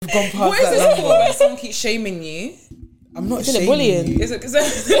gone past What is that this number. for when someone keeps shaming you? I'm not Isn't it shaming bullying? you. Is it because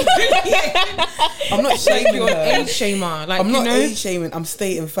I'm not shaming you're an her. age shamer? Like, I'm you not know, age shaming. I'm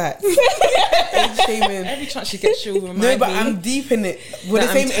stating facts. Age shaming. every chance she gets, she'll remind No, but me. I'm deep in it. We're that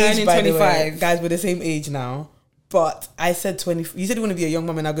the same I'm turning age, by the way. 25. Guys, we're the same age now. But I said 20. You said you want to be a young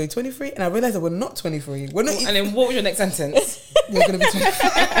mom, and I go 23, and I realized that we're not 23. We're not. And then what was your next sentence? We're gonna be 23.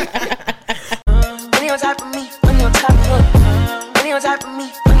 Money on top of me, money on top of her. Money on top of me,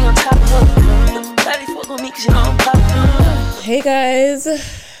 money on top of her. Daddy fuck with me 'cause you know I'm popular. Hey guys,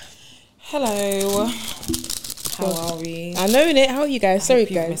 Hello. How are we? I know it. How are you guys? Sorry,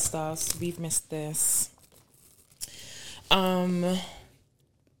 Hope you've guys. missed us. We've missed this. Can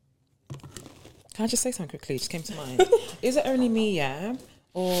I just say something quickly? It just came to mind. Is it only me, yeah?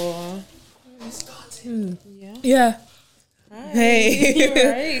 Or yeah? Yeah. Hi. Hey. You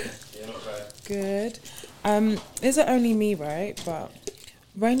right? Yeah, not bad. Good. Is it only me, right? But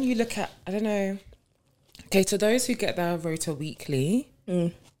when you look at, I don't know. Okay, to those who get their rota weekly,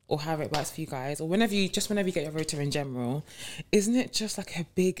 or how it works for you guys, or whenever you get your rota in general, isn't it just like a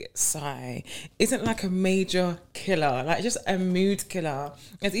big sigh? Isn't it like a major killer, like just a mood killer?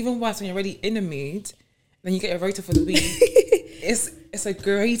 It's even worse when you're already in a mood, then you get your rota for the week. It's a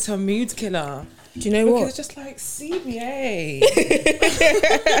greater mood killer. Do you know Because what? it's just like CBA.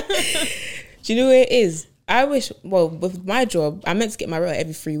 Do you know what it is? I wish, well, with my job, I meant to get my rota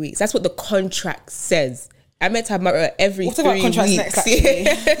every 3 weeks. That's what the contract says. I meant to have my rota every We'll 3 talk about contracts weeks. next,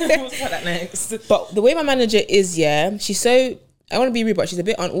 actually. We'll talk about that next. But the way my manager is, yeah, she's so, I want to be rude, but she's a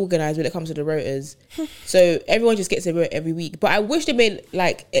bit unorganized when it comes to the rotas. So everyone just gets a rota every week. But I wish they made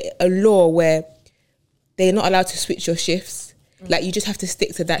like a law where they're not allowed to switch your shifts. Like you just have to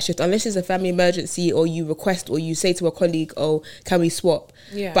stick to that shift unless it's a family emergency or you request or you say to a colleague, oh, can we swap?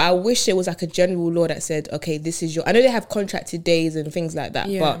 Yeah. But I wish there was like a general law that said, okay, this is your, I know they have contracted days and things like that,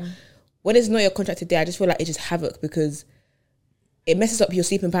 Yeah. but when it's not your contracted day, I just feel like it's just havoc because it messes up your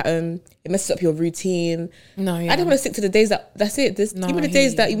sleeping pattern, it messes up your routine. No, yeah. I don't want to stick to the days that's it. No, give me I the hear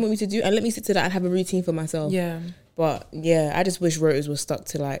days you. that you want me to do and let me stick to that and have a routine for myself. Yeah. But yeah, I just wish rotas were stuck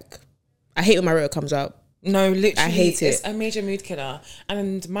to like, I hate when my rota comes out. No, literally, I hate it's it. a major mood killer.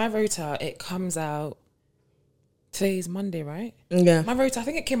 And my rota, it comes out, today's Monday, right? Yeah. My rota, I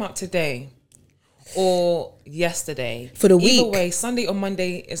think it came out today or yesterday. For the Either week. way, Sunday or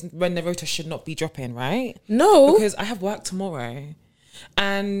Monday is when the rota should not be dropping, right? No. Because I have work tomorrow.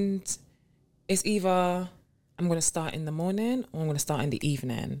 And it's either I'm going to start in the morning or I'm going to start in the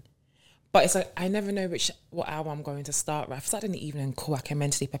evening. But it's like, I never know what hour I'm going to start. Right? If I start in the evening, cool, I can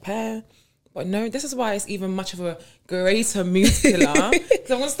mentally prepare. But no, this is why it's even much of a greater mood killer.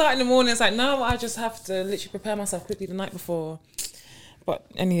 Because I'm going to start in the morning. It's like, no, I just have to literally prepare myself quickly the night before. But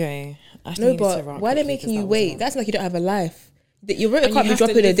anyway, I No, but why are they making you wait? That's like you don't have a life. Your rota And can't you be have to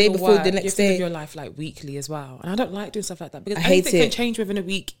dropping the live day your before work. the You next have to live day. your life like weekly as well. And I don't like doing stuff like that because I hate anything can it. change within a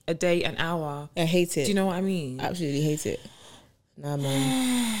week, a day, an hour. I hate it. Do you know what I mean? Absolutely hate it. Nah,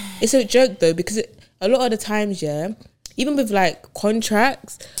 man. It's a joke though because a lot of the times, yeah, even with like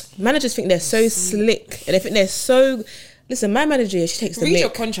contracts, managers think they're so slick and they think they're so. Listen, my manager, she takes the Read your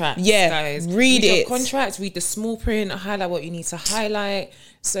mick. contract, Yeah, guys. read your it. contract, read the small print, highlight what you need to highlight.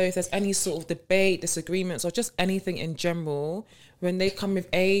 So if there's any sort of debate, disagreements, or just anything in general, when they come with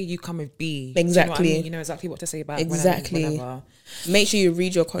A, you come with B. Do you know what I Exactly. mean? You know exactly what to say about Exactly. whenever. Make sure you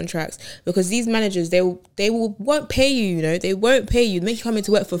read your contracts because these managers won't pay you. You know, they won't pay you. They make you come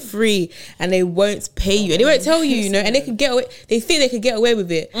into work for free and they won't pay you and they won't tell you. You know, and they can get away. They think they can get away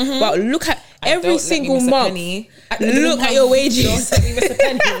with it, but look at every single month. Look at your wages. Don't let me miss a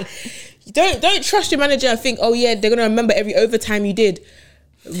penny. Don't trust your manager and think, oh yeah, they're gonna remember every overtime you did.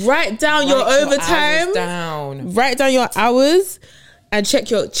 Write down your Write overtime. hours down. Write down your hours and check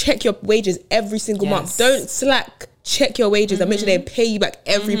your wages every single month. Yes. Don't slack. Check your wages and make sure they pay you back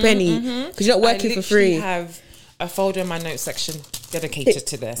every penny because you're not working for free. I have a folder in my notes section dedicated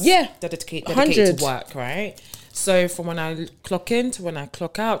to this. Yeah. dedicated 100. to work, right? So from when I clock in to when I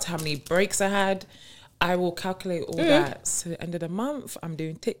clock out, how many breaks I had, I will calculate all that. So at the end of the month, I'm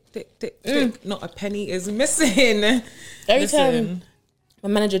doing tick, tick, tick, tick. Not a penny is missing. Every time my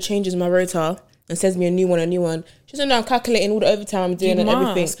manager changes my rota and sends me a new one, she doesn't know I'm calculating all the overtime I'm doing You and must,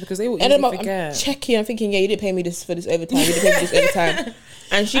 everything. because they will And then easily I'm forget. checking, I'm thinking, yeah, you didn't pay me this for this overtime. You didn't pay me this overtime.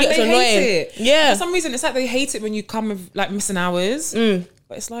 And she And gets they annoying. hate it. Yeah. For some reason, it's like they hate it when you come with like missing hours.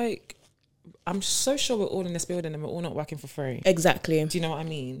 But it's like, I'm so sure we're all in this building and we're all not working for free. Exactly. Do you know what I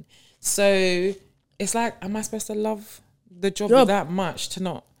mean? So it's like, am I supposed to love the job that much to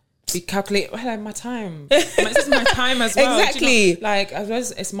not be calculating? Hello, my time. This is my time as well. Exactly. Do you know, like, as well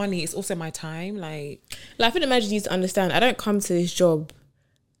as it's money, it's also my time. Like I think the manager needs to understand, I don't come to this job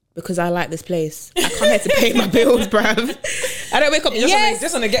because I like this place. I come here to pay my bills, bruv. I don't wake up.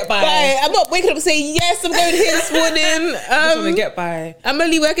 Just want to get by. Right. I'm not waking up saying yes. I'm going here this morning. Just want to get by. I'm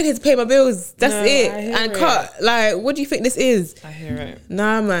only working here to pay my bills. That's it. And it. cut. Like, what do you think this is? I hear it.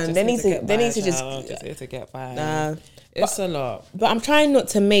 Nah, man. They need to just here to get by. Nah, it's a lot. But I'm trying not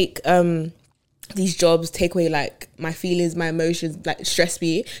to make these jobs take away like my feelings, my emotions, like stress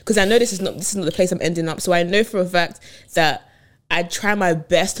me, because I know this is not the place I'm ending up. So I know for a fact that I try my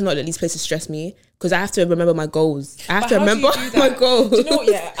best to not let these places stress me, because I have to remember my goals. I have to remember my goals. Do you know what?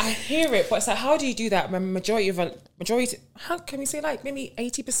 Yeah, I hear it, but it's like, how do you do that when majority, how can we say like maybe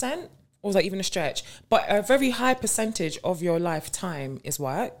 80%? Or is that even a stretch? But a very high percentage of your lifetime is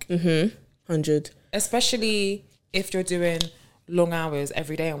work. 100. Especially if you're doing long hours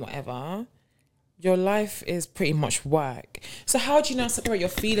every day and whatever. Your life is pretty much work. So how do you now separate your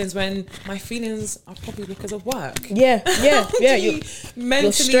feelings when my feelings are probably because of work? Yeah. You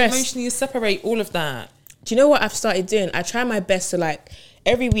mentally, emotionally separate all of that. Do you know what I've started doing? I try my best to like,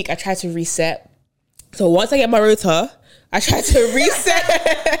 every week I try to reset. So once I get my rota, I try to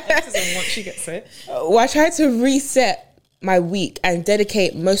reset. Once she gets it. Well, I try to reset my week and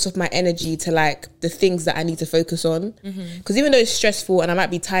dedicate most of my energy to like the things that I need to focus on. Because even though it's stressful and I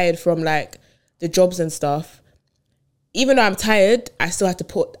might be tired from like the jobs and stuff, even though I'm tired, I have to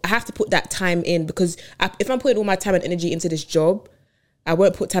put that time in, because if I'm putting all my time and energy into this job, I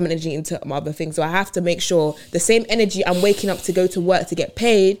won't put time and energy into my other things. So I have to make sure the same energy I'm waking up to go to work to get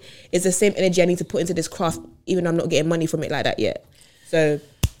paid is the same energy I need to put into this craft, even though I'm not getting money from it like that yet. So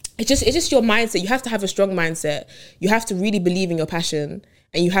it's just your mindset. You have to have a strong mindset. You have to really believe in your passion,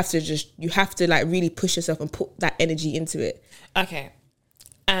 and you have to like really push yourself and put that energy into it. Okay.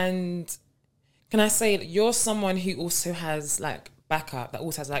 And can I say that you're someone who also has like backup, that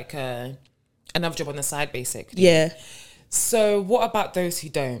also has like another job on the side, basically? Yeah. So what about those who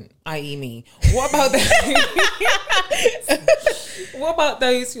don't, i.e. me? What about what about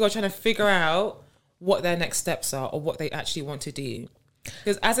those who are trying to figure out what their next steps are or what they actually want to do?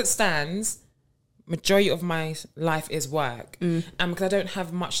 Because as it stands, majority of my life is work. And because I don't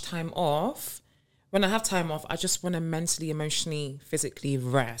have much time off, when I have time off, I just want to mentally, emotionally, physically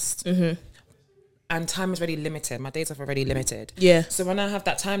rest. And time is already limited. My days off are already limited. Yeah. So when I have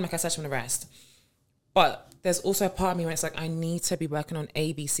that time, like I said, I just want to rest. But there's also a part of me where it's like, I need to be working on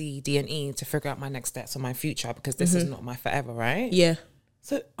A, B, C, D, and E to figure out my next steps or my future, because this is not my forever, right? Yeah.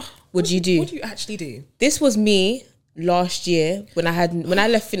 So what do you do? What do you actually do? This was me last year when I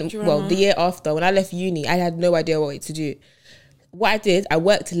left, the year after, when I left uni, I had no idea what to do. What I did, I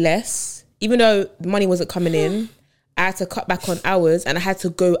worked less. Even though the money wasn't coming in, I had to cut back on hours, and I had to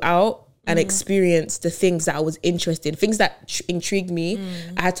go out and experience the things that I was interested in, things that intrigued me.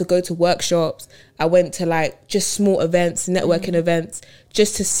 I had to go to workshops. I went to like just small events, networking events,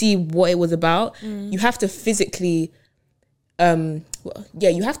 just to see what it was about. You have to physically,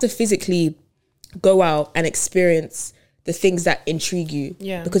 go out and experience the things that intrigue you.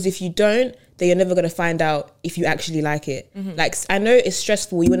 Yeah. Because if you don't, then you're never going to find out if you actually like it. Like, I know it's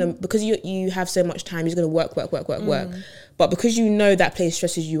stressful. Because you have so much time, you're going to work. But because you know that place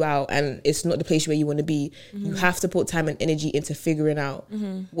stresses you out and it's not the place where you want to be, you have to put time and energy into figuring out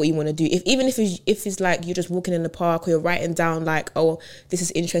what you want to do. Even if it's like you're just walking in the park, or you're writing down like, oh, this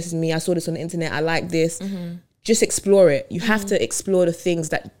is interesting me, I saw this on the internet, I like this. Just explore it. You have to explore the things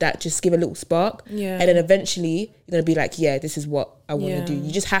that just give a little spark. Yeah. And then eventually you're going to be like, yeah, this is what I want to do.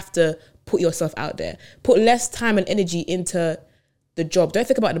 You just have to put yourself out there. Put less time and energy into the job. Don't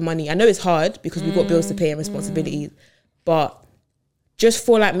think about the money. I know it's hard because we've got bills to pay and responsibilities, but just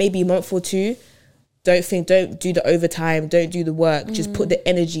for like maybe a month or two, don't do the overtime, don't do the work. Just put the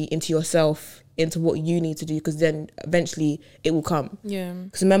energy into yourself, into what you need to do, because then eventually it will come. Yeah.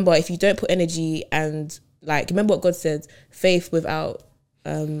 Because remember, if you don't put energy and like, remember what God said, faith without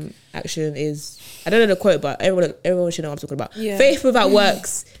action is, I don't know the quote, but everyone should know what I'm talking about. Yeah. Faith without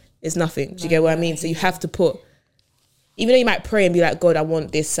works is nothing. Do you get what I mean? So you have to put, even though you might pray and be like, God, I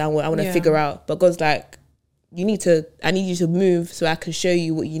want this, I want to figure out, but God's like, I need you to move so I can show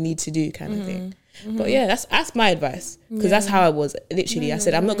you what you need to do, kind of thing. But yeah, that's my advice, because that's how I was literally. I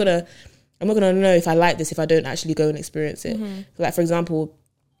said, I'm not gonna know if I like this if I don't actually go and experience it. Like, for example,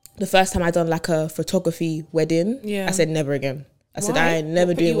 the first time I done like a photography wedding, I said never again. I said I ain't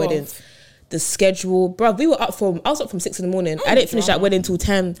never doing weddings. The schedule, bruv, I was up from 6 a.m. I didn't finish that wedding till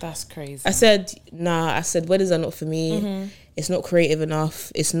 10. That's crazy. I said, nah, weddings are not for me. It's not creative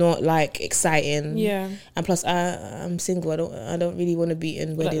enough. It's not like exciting. Yeah. And plus I'm single. I don't really want to be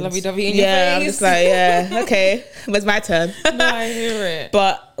in weddings. Like lovey-dovey in your face. I'm just like, yeah, okay. But it's my turn. No, I hear it.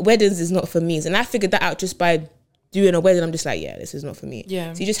 But weddings is not for me. And I figured that out just by doing a wedding, I'm just like, yeah, this is not for me.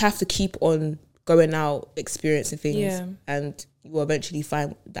 Yeah. So you just have to keep on going out, experiencing things, and you will eventually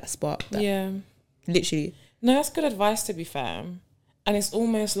find that spark. Literally. No, that's good advice, to be fair. And it's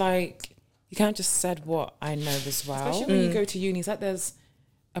almost like you can't just said what I know as well. Especially when you go to uni, it's like there's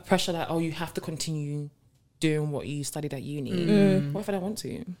a pressure that, you have to continue doing what you studied at uni. What if I don't want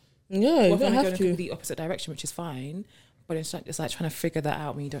to? No, you What if don't I go have in a to. complete opposite direction, which is fine. But it's like trying to figure that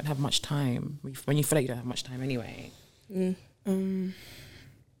out when you don't have much time. When you feel like you don't have much time anyway.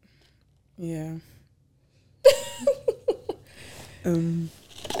 Yeah. I'm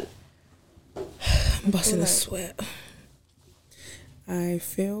busting a sweat. I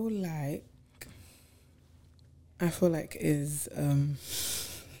feel like is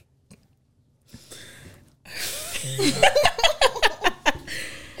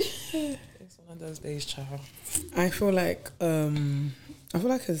It's one of those days, child. I feel like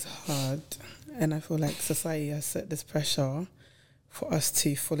it's hard, and I feel like society has set this pressure for us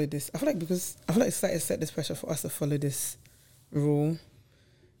to follow this. I feel like society has set this pressure for us to follow this rule,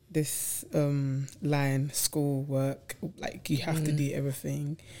 this line, school, work. Like you have to do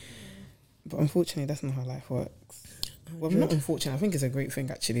everything, but unfortunately, that's not how life works. Well, not unfortunately. I think it's a great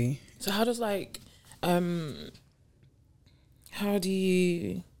thing actually. So how does how do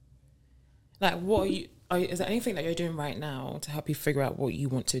you, what are you, is there anything that you're doing right now to help you figure out what you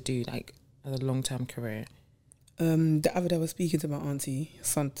want to do, as a long-term career? The other day I was speaking to my auntie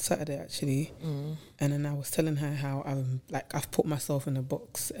Saturday actually, and then I was telling her how I've put myself in a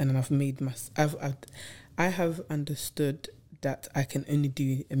box, and then I have understood that I can only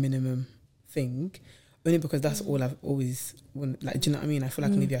do a minimum thing, only because that's all I've always wanted. Do you know what I mean? I feel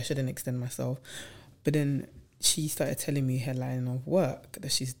like maybe I shouldn't extend myself, but then she started telling me her line of work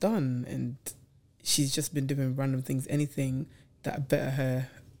that she's done, and she's just been doing random things, anything that better her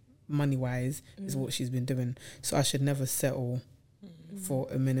money wise is what she's been doing. So I should never settle for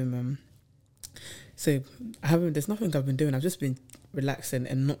a minimum. So there's nothing I've been doing. I've just been relaxing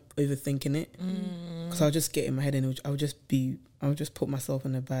and not overthinking it, because I'll just get in my head and I'll just put myself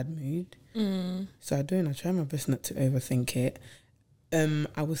in a bad mood. So I try my best not to overthink it.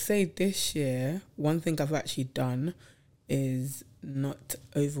 I would say this year, one thing I've actually done is not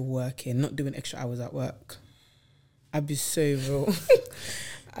overworking, not doing extra hours at work. I'd be so real.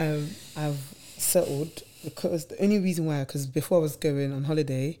 I've settled, because the only reason why, because before I was going on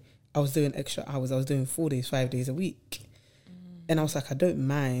holiday, I was doing extra hours. I was doing 4 days, 5 days a week. And I was like, I don't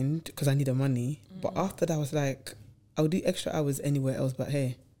mind because I need the money. But after that, I was like, I'll do extra hours anywhere else but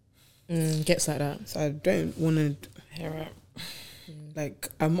here. Gets like that. So I don't want to Hear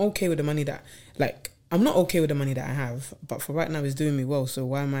it. I'm okay with the money that, I'm not okay with the money that I have, but for right now it's doing me well, so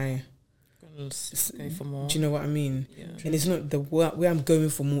why am I Go for more. do you know what I mean? Yeah. And it's not where I'm going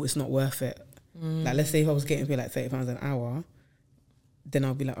for more, it's not worth it. Let's say if I was getting paid £30 an hour, then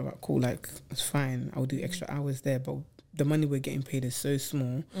I'll be like, all right, cool, it's fine, I'll do extra hours there, but the money we're getting paid is so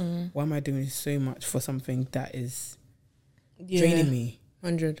small. Why am I doing so much for something that is draining me?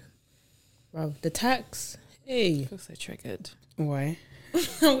 100. Bro, the tax, hey. I feel so triggered. Why?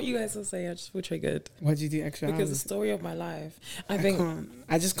 What you guys are saying, I just feel triggered. Why do you do extra Because hours? the story of my life, I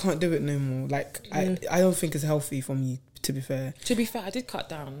just can't do it no more. I don't think it's healthy for me, to be fair. To be fair, I did cut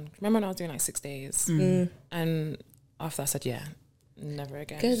down. Remember when I was doing 6 days? And after I said, never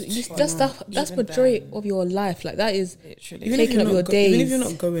again. That's majority of your life. That is literally taking up your days. Even if you're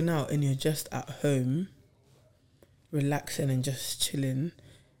not going out and you're just at home, relaxing and just chilling.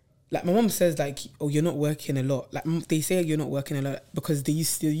 My mom says, oh, you're not working a lot. They say you're not working a lot because they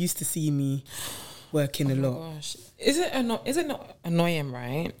used to see me working a lot. Oh gosh, is it not annoying,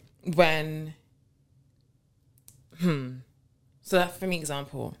 right? When so that, for me,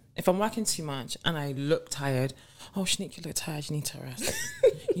 example, if I'm working too much and I look tired, oh Shanique, you look tired, you need to rest.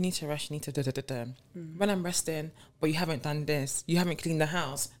 You need to rest, you need to da. When I'm resting, but you haven't done this, you haven't cleaned the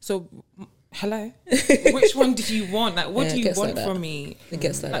house. So hello? Which one do you want? What do you want from me? It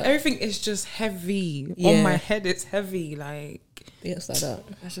gets like that. Everything is just heavy. Yeah. On my head it's heavy. It gets like that.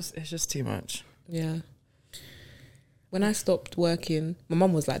 It's just too much. Yeah. When I stopped working, my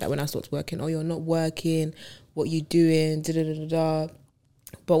mum was like that when I stopped working. Oh, you're not working. What you doing? Da.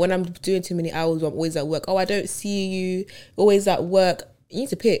 But when I'm doing too many hours, I'm always at work. Oh, I don't see you. Always at work. You need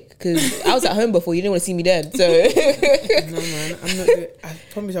to pick, because I was at home before. You didn't want to see me then. So no, man, I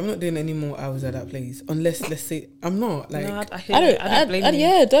promise I'm not doing any more hours at that place. Unless, let's say, I'm not. No, I don't blame you.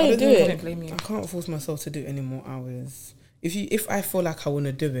 Yeah, don't do it. I don't blame you. I can't force myself to do any more hours. If I feel like I want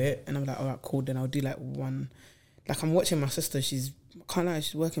to do it and I'm like, all right, cool, then I'll do one. I'm watching my sister. She's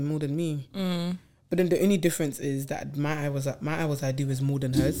working more than me. But then the only difference is that my hours I do is more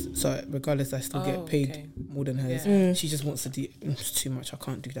than hers. So regardless, I still get paid more than hers. Yeah. She just wants to do it's too much. I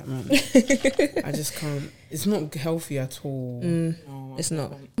can't do that, man. I just can't. It's not healthy at all. No, It's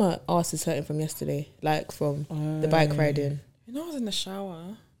not. My ass is hurting from yesterday, like from the bike riding. You know, I was in the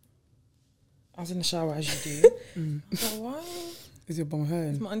shower. As you do. I was like, why? Is your bum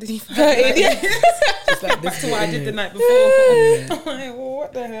hurting? It's my underneath hurting. It's like this That's what I did the night before. I'm like, well,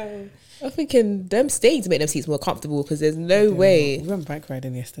 what the hell? I'm thinking them staying to make them seats more comfortable because there's no way. We went bike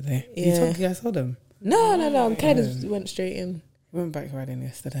riding yesterday. Yeah. You guys saw them? No. I'm kind of went straight in. We went bike riding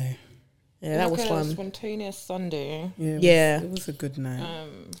yesterday. Yeah, that was a fun. spontaneous Sunday. Yeah. It was a good night.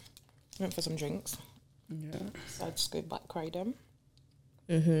 Went for some drinks. Yeah. So I just go bike ride them.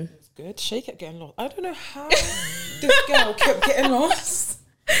 Mm-hmm. It was good. Shay kept getting lost. I don't know how this girl kept getting lost.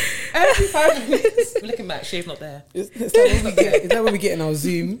 Every 5 minutes. Looking back, Shay's not there. Is that when we get in our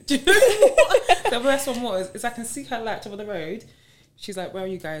Zoom? Do you know what? The worst one is I can see her light top of the road. She's like, where are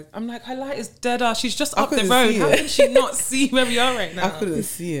you guys? I'm like, her light is deader. She's just up the road. How can she not see where we are right now? I couldn't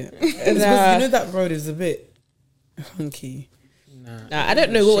see it. Because you know that road is a bit funky. Nah, I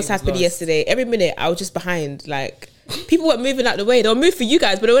don't know what was happening yesterday. Every minute I was just behind. Like people weren't moving out the way. They'll move for you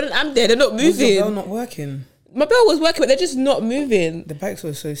guys, but when I'm there, they're not moving. Was your bell not working? My bell was working, but they're just not moving. The bikes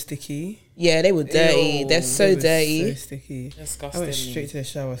were so sticky. Yeah, they were dirty. Ew, they're so dirty. So sticky. Disgusting. I went straight to the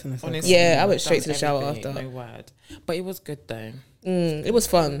shower as soon as I Honestly, Yeah, I went I've straight to done the shower everything, after. No word. But it was good though. It was It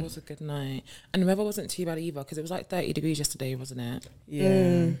fun. was a good night. And the weather wasn't too bad either because it was like 30 degrees yesterday, wasn't it?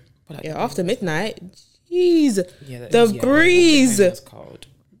 Yeah. But like, Yeah, after midnight, jeez, yeah, the breeze. It was cold.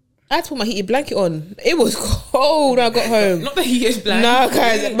 I had to put my heated blanket on. It was cold when I got home. Not the heat is blank. No,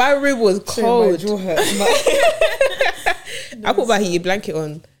 guys, my room was My cold. jaw hurts. I put my heated blanket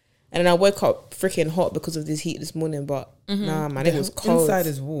on, and then I woke up freaking hot because of this heat this morning. But nah, man, it was cold. Inside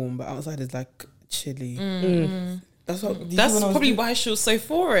is warm, but outside is like chilly. That's what. That's probably why she was so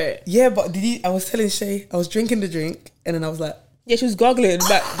for it. Yeah, but I was telling Shay, I was drinking the drink, and then I was like, Yeah, she was goggling,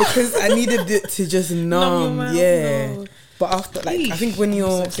 but because I needed it to just numb. your mouth, Yeah. no. But after, like, I think when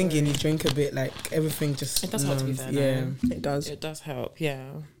you're thinking, you drink a bit, like everything just. It does help to be numbs. fair, Yeah. no. it does. It does help,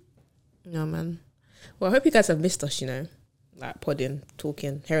 yeah. No, man. Well, I hope you guys have missed us. Like podding,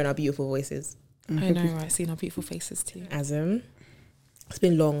 talking, hearing our beautiful voices. I know, right? Seeing our beautiful faces too. It's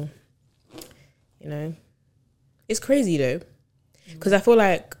been long. It's crazy though, because I feel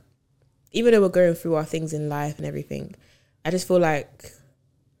like even though we're going through our things in life and everything, I just feel like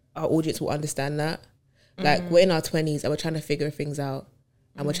our audience will understand that. Like we're in our 20s and we're trying to figure things out,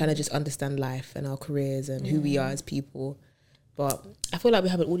 and we're trying to just understand life and our careers and who we are as people. But I feel like we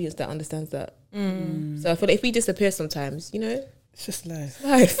have an audience that understands that. So I feel like if we disappear sometimes, It's just life.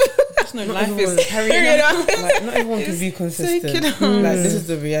 There's no life is carrying on. Like, not everyone can be consistent. Like, this is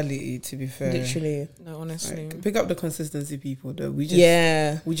the reality, to be fair. Literally. No, honestly. Like, pick up the consistency, people, though. We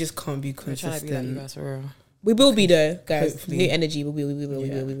just can't be We're trying to be like you consistent. guys for real. We will be though, guys. Hopefully. New energy. We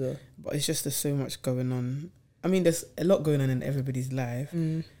will. But it's just there's so much going on. I mean, there's a lot going on in everybody's life,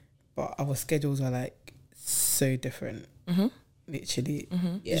 but our schedules are like so different. Literally,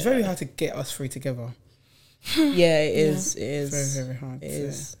 it's very hard to get us three together. Yeah, it is. It is. Very, very hard. It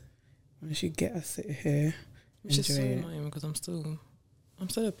is. Once you get us sit here, Which is so enjoy it. annoying because I'm still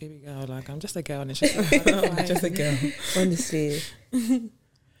a baby girl. Like, I'm just a girl and it's just like, Just a girl. Honestly.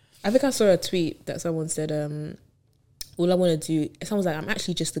 I think I saw a tweet that someone said, all I want to do, someone was like, I'm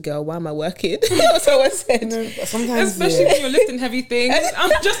actually just a girl, why am I working? Someone said. No, but sometimes, especially when you're lifting heavy things. I'm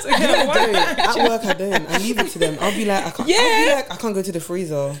just a girl. At work, I don't. I leave it to them. I'll be like, I can't go to the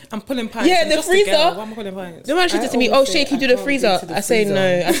freezer. I'm pulling pints. Yeah, I'm the just freezer. A girl. Why am I pulling pints? The manager said to me, always "Oh, say, Shay, can you I do the can't freezer?" go to the I said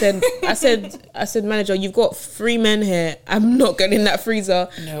freezer. no. I said, manager, you've got 3 men here. I'm not going in that freezer.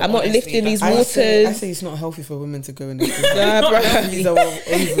 No, I'm not honestly, lifting these I waters. say it's not healthy for women to go in the freezer. Nah, bro. These are all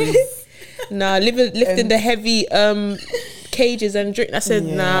ovaries. Nah, lifting the heavy cages and drink. I said,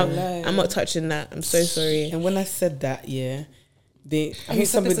 Yeah. nah, I'm not touching that. I'm so sorry. And when I said that, I You think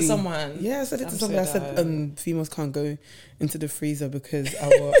said this to someone? Yeah, I said it to I'm somebody. so I said females can't go into the freezer because our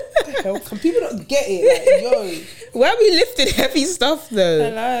what the hell? Can people not get it? Like, Why are we lifting heavy stuff though?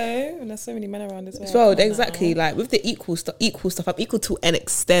 Hello, and there's so many men around as well. Well, exactly. Like with the equal stuff, I'm equal to an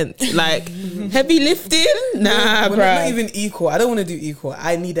extent. Like heavy lifting, nah, we're bro. not even equal. I don't want to do equal.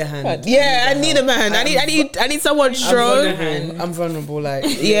 I need a hand. Yeah, I need a man. I need someone strong. I'm vulnerable. Like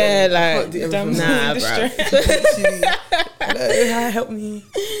Yeah, I like can't do everything. nah, bro. Hello, help me.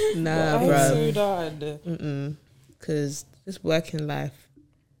 Nah, I'm bro. so done. Because this working life.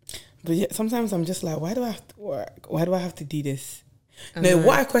 But yeah, sometimes I'm just like, why do I have to work? Why do I have to do this? No,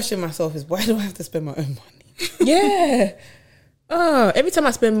 what I question myself is, why do I have to spend my own money? Yeah. Every time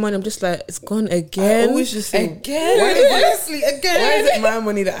I spend money, I'm just like, it's gone again. I always just think, Again? honestly, again. Why is it my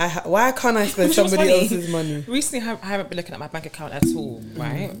money that I have? Why can't I spend You know what's somebody funny? else's money? Recently, I haven't been looking at my bank account at all,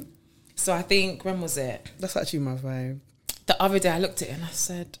 right? So I think, when was it? That's actually my vibe. The other day, I looked at it and I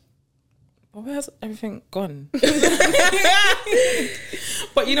said, well, where's everything gone?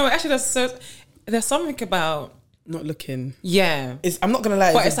 But you know, actually, there's something about, Not looking. yeah. I'm not gonna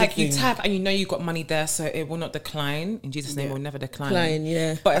lie. But a it's like good you thing. tap and you know you got money there, so it will not decline. In Jesus' name, it will never decline. Decline,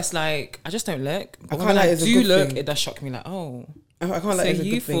 yeah. But it's like, I just don't look. But can't when lie, I it's a do good look, thing. it does shock me. Like, oh, I can't so like it's a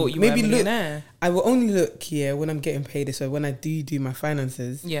you good thing. thought you Maybe were a look. millionaire. I will only look when I'm getting paid. So when I do my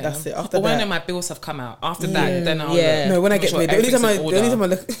finances, Yeah, that's it. After or when I that, know my bills have come out. After that, then I'll Yeah. look. no, when I Make get sure paid. The only time everything's in I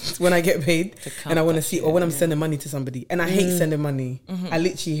order. look when I get paid count and I want to that see, shit, or when I'm yeah. sending money to somebody, and I hate sending money. I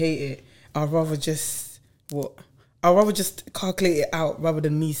literally hate it. I'd rather just calculate it out rather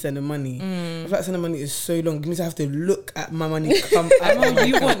than me sending money. I feel like sending money is so long. It means I have to look at my money come I out. know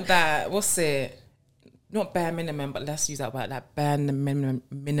you want that. What's it? Not bare minimum, but let's use that word, like bare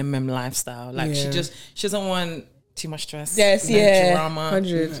minimum lifestyle. Like she Yeah. doesn't want too much stress. Yes, no yeah. drama.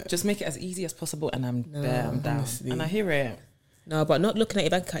 100. Just make it as easy as possible, and I'm there. I'm down, honestly. and I hear it. No, but not looking at your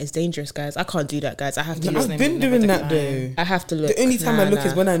bank account is dangerous, guys. I can't do that, guys. I have to I've look. name been will never doing that decline. though. I have to look. The only time I look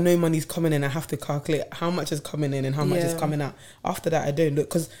is Nah. when I know money's coming in. I have to calculate how much is coming in and how much is Yeah. coming out. After that, I don't look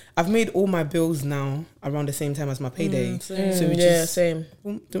because I've made all my bills now around the same time as my payday. So we yeah, just same.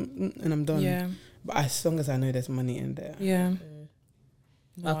 boom, and I'm done. Yeah, But as long as I know there's money in there, yeah.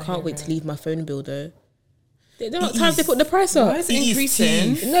 I can't wait to leave my phone bill though. There are It times they is. put the price Why up. is it It is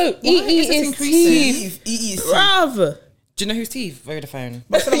increasing? teeth. No, Why EE is it is increasing? teeth, bruv. Do you know who's Steve? Vodafone.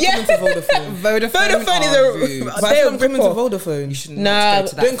 But I'm Yeah. coming to Vodafone. Vodafone is are a- rude. But They're I'm coming to rip-off. Vodafone. You should Nah, not go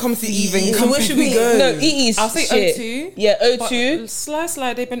to that. Don't come to thieving EE. Where should we go? No, EE is I'll say shit. O2. Yeah, But O2. Slice,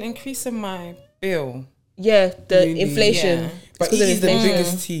 they've been increasing my bill. Yeah, the Really? inflation. Yeah. But It's 'cause of EE is the inflation.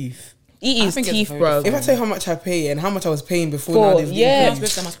 biggest teeth. EE I is think it's teeth, Vodafone. bro. If I tell you how much I pay and how much I was paying before, For- now they've yeah. I was increased.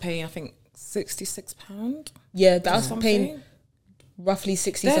 with them, I was paying, I think, £66. Yeah, that was Something. paying roughly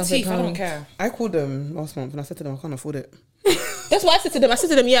 60 Their something teeth, I don't pounds. care. I called them last month and I said to them I can't afford it. That's what I said to them. I said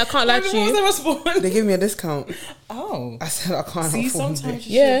to them, yeah, I can't lie to What was you. the response? They gave me a discount. Oh. I said I can't See, afford sometimes it.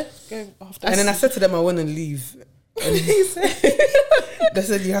 you Yeah. should go after And then I said to them I want to leave. And they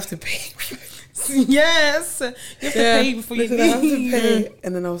said you have to pay. yes. You have to Yeah. pay before They you said I have to leave. pay.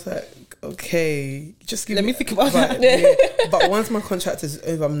 And then I was like, okay, just give Let me think about but, that. yeah, but once my contract is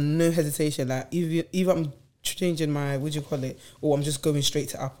over, I'm no hesitation. Like either I'm changing my what do you call it, or I'm just going straight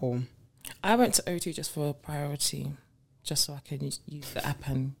to Apple. I went to O2 just for priority, just so I can use the app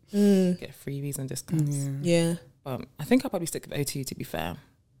and get freebies and discounts. Yeah. But I think I'll probably stick with O2, to be fair.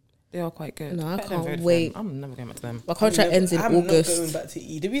 They are quite good. No, I Better than can't Vodafone. wait. I'm never going back to them. My contract ends in I'm not August. going back to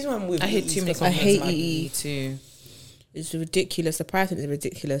E. The reason why I'm with I hate E too is many 'cause I compliments hate about EE. EE too. It's ridiculous. The pricing is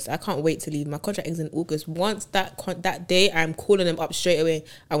ridiculous. I can't wait to leave. My contract ends in August. Once that day, I'm calling them up straight away.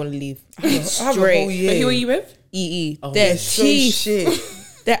 I want to leave. I have a whole Straight. year. But who are you with? EE. Oh, They're They're so teeth. shit.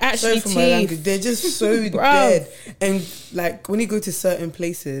 They're Sorry actually for my language. teeth. They're just so Bruv. dead. And like when you go to certain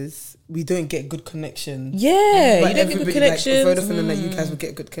places, we don't get good connections. Yeah, But you don't get good everybody, connections. Like Vodafone and that you guys will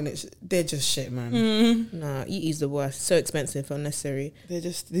get good connections. They're just shit, man. Nah, EE's the worst. So expensive, unnecessary. They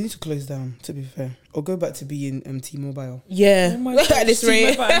need to close down. To be fair, or go back to being T-Mobile. Yeah, Oh my at this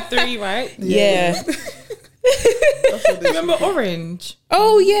rate. T-Mobile 3, right? Yeah. Remember Orange?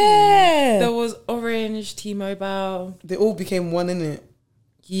 Oh yeah. There was Orange, T-Mobile. They all became one, innit?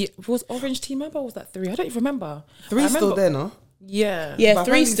 Yeah, was Orange T-Mobile or was that 3? I don't even remember. Three's I still remember- there, no? Yeah. Yeah, But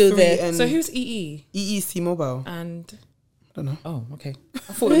three's apparently still there. and So who's EE? EE's T-Mobile? And I don't know. oh, okay.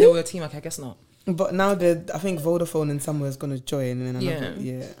 I thought they were a team. Okay, I guess not. But now I think Vodafone and somewhere is gonna join, and then another,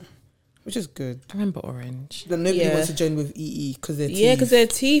 yeah, which is good. I remember Orange. Then nobody Yeah. wants to join with EE because they're Yeah, because they're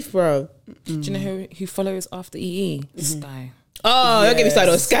teeth, bro. Do you know who follows after EE? Sky. Oh, don't get me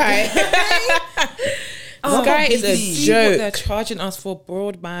started on Sky. Sky is a See what they're joke. charging us for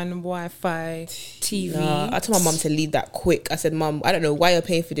broadband, Wi-Fi, TV. Nah, I told my mum to leave that quick. I said, Mum, I don't know why you're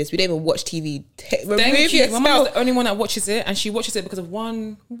paying for this. We don't even watch TV. Remove Thank you. My mum yourself. is the only one that watches it, and she watches it because of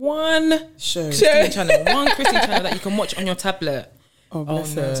one show. Christian channel, one Christian channel that you can watch on your tablet. Oh, Oh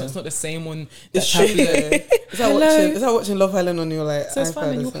bless no, her. so it's not the same one. It's That true. tablet. Is that watching Love Island on your like? So it's fine, iPad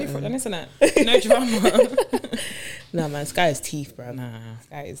then or you'll pay for it, something? then, isn't it? No drama. Nah, man, Sky is teeth, bro. Nah.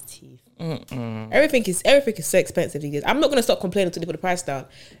 Sky is teeth. Everything is so expensive these days. I'm not gonna stop complaining until they put the price down.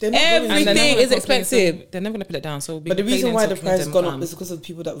 They're not going to. And they're never Everything gonna is complain, so expensive. they're never going to put it down. So we'll be But the reason complaining why the until price has Kingdom gone up come. is because of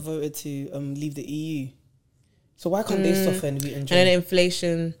people that voted to leave the EU. So why can't they suffer and we enjoy? And then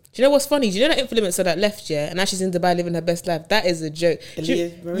inflation. Do you know what's funny? Do you know that influencer that left, yeah? And now she's in Dubai living her best life. That is a joke.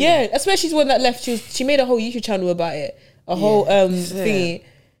 Aaliyah Marina. Yeah, I swear she's the one that left. She made a whole YouTube channel about it. a whole thingy.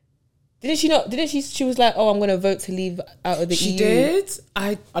 Didn't she not? Didn't she? She was like, "Oh, I'm going to vote to leave out of the EU." She did.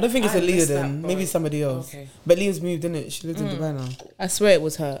 I don't think it's a Leah missed that then. Maybe part. somebody else. Okay. But Leah's moved, didn't it? She lives in Dubai now. I swear it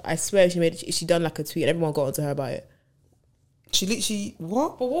was her. I swear she done like a tweet and everyone got onto her about it. She literally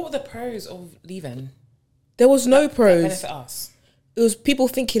what? But what were the pros of leaving? There was no That pros. benefit us. It was people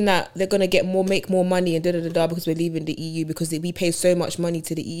thinking that they're gonna make more money and da because we're leaving the EU because we pay so much money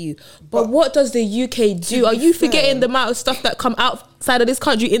to the EU. But what does the UK do? Are you forgetting the amount of stuff that come outside of this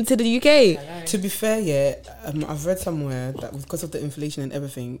country into the UK? To be fair, yeah, I've read somewhere that because of the inflation and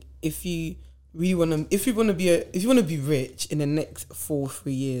everything, if you want to be rich in the next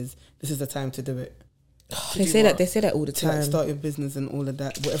 3 years, this is the time to do it. They say that all the To like time. start your business and all of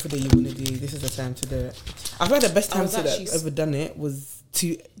that, whatever that you want to do, this is the time to do it. I feel like the best time to have ever done it was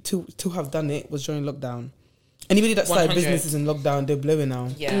to have done it was during lockdown. Anybody that started 100. businesses in lockdown, they're blowing now.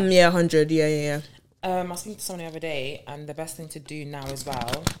 Yeah. Yeah, 100. Yeah. I was speaking to someone the other day, and the best thing to do now as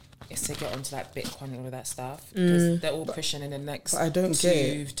well is to get onto like Bitcoin and all of that stuff because they're all pushing in the next I don't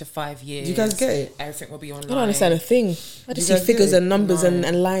 2 to 5 years. Do you guys get it? Everything will be online. I don't understand a thing. I just see figures and numbers and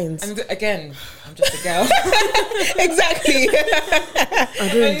lines. And again, I'm just a girl. Exactly. I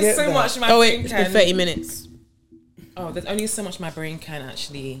don't There's get so that. much my Oh brain wait, it's been can. 30 minutes. Oh, there's only so much my brain can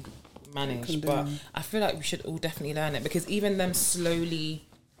actually manage. But I feel like we should all definitely learn it because even them slowly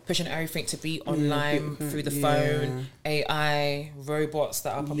pushing everything to be online through the phone, AI, robots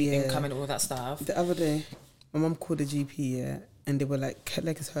that are probably incoming, all that stuff. The other day, my mum called the GP, and they were like, her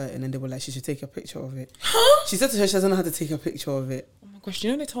leg is hurting, and they were like, she should take a picture of it. She said to her, she doesn't know how to take a picture of it. Oh my gosh,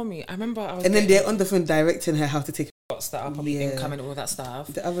 you know they told me. I remember I was And then they're on the phone directing her how to take robots that are probably incoming, all that stuff.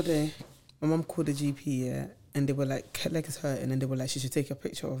 The other day, my mum called the GP, and they were like, her leg is hurting, and they were like, she should take a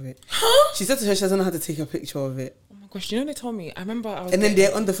picture of it. She said to her, she doesn't know how to take a picture of it. Oh my gosh, you know they told me. I remember I was And then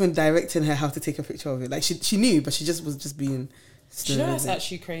they're on the phone directing her how to take a picture of it. Like she knew, but she just was just being. Do you know that's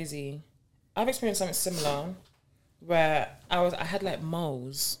actually crazy? I've experienced something similar where I had like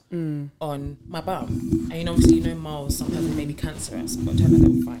moles on my bum, and obviously moles sometimes they may be cancerous, but turn out they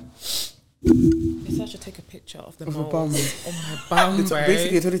were fine. They said I should take a picture of the Of a moles bum. on my bum, bro.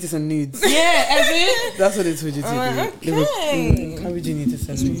 Basically, they told you to send nudes. Yeah, as in That's what they told you to do. They were encouraging you to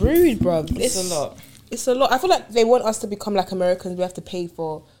send nudes. Rude, bro. it's a lot. It's a lot. I feel like they want us to become like Americans. We have to pay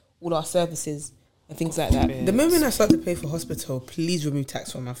for all our services and things like that. The moment I start to pay for hospital, please remove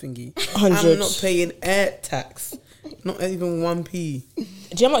tax from my thingy. 100. I'm not paying air tax. Not even 1p. Do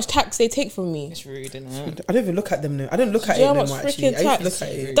you know how much tax they take from me? It's rude, isn't it? I don't even look at them now. I don't look at Do you it know how anymore, much actually. freaking I used to tax? look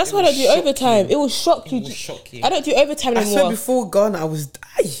at it. That's why I don't do overtime. It will shock you. It will shock you. I don't do overtime I swear anymore. before Ghana, I was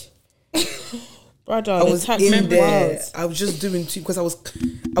Brother, I was in there. wild. I was just doing too because I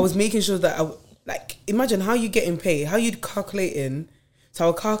was making sure that like imagine how you getting paid, how you'd calculating. So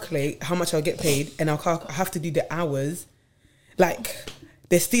I'll calculate how much I'll get paid, and I have to do the hours. Like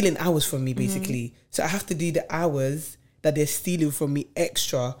they're stealing hours from me basically, so I have to do the hours that they're stealing from me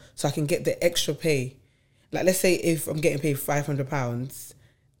extra, so I can get the extra pay. Like let's say if I'm getting paid £500,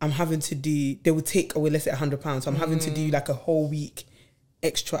 I'm having to do. They would take away let's say £100, so I'm having to do like a whole week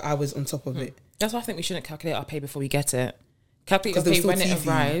extra hours on top of it. That's why I think we shouldn't calculate our pay before we get it. Calculate your 'Cause they'll pay still when it teeth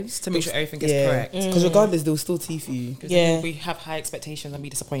you. arrives to make sure everything is correct. Because regardless, they'll still teeth you. Because Yeah. then we have high expectations and be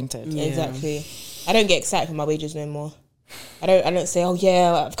disappointed. Yeah. Exactly. I don't get excited for my wages no more. I don't say, oh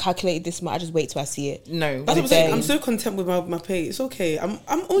yeah, I've calculated this much. I just wait till I see it. No. That's what I'm saying. Day. I'm so content with my pay. It's okay. I'm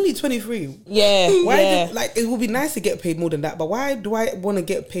only 23. Yeah, Why? yeah. Like it would be nice to get paid more than that, but why do I want to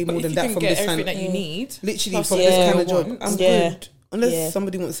get paid But more if than you that can from get this everything kind? that you need, Literally plus from yeah. this kind of what job, you I'm Yeah. good. Unless Yeah.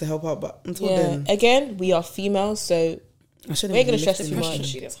 somebody wants to help out, but until Yeah. then, Again, we are females, so I shouldn't we ain't be gonna stress lifting too much. much.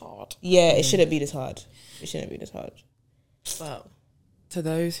 shouldn't be this hard. yeah, it shouldn't be this hard. It shouldn't be this hard. But to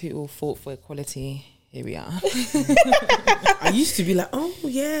those who all fought for equality, here we are. I used to be like, oh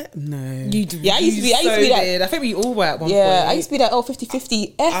yeah, no. Yeah, I used to be like, I think we all were at one yeah, point. I used to be like, oh,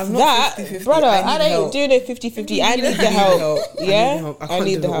 50-50. F I'm not that, 50-50. brother. I I need don't help. do no 50-50. I need the help. Yeah, I can't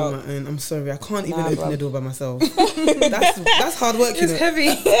need do the it all help. on my own. I'm sorry, I can't even Nah, open bruv. the door by myself. that's hard work. It's you know? heavy.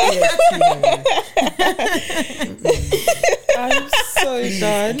 Yeah, it's too heavy. I'm so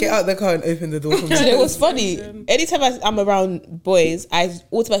done. Get out the car and open the door for me. Do you know what's funny? Anytime I'm around boys, I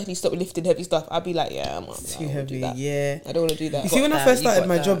automatically stop lifting heavy stuff. I'll be like, yeah, It's too heavy. Yeah. I don't want to do that. You see, when I that, first you started got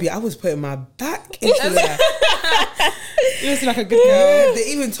my that. job, yeah, I was putting my back into that. You seem like a good girl. Yeah, they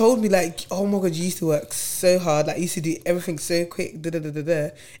even told me like, oh my god, you used to work so hard. Like, you used to do everything so quick. Da, da, da, da, da.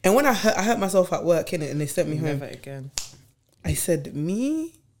 And when I hurt myself at work, innit, and they sent me home. Never again. I said,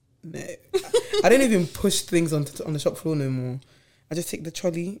 me? No. I don't even push things on the shop floor no more. I just take the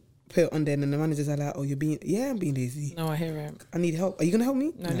trolley, put it on there, and then the managers are like, oh, you're being, yeah, I'm being lazy. No, I hear it. I need help. Are you going to help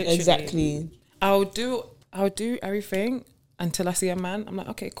me? No, literally. Exactly. I'll do I'll do everything until I see a man. I'm like,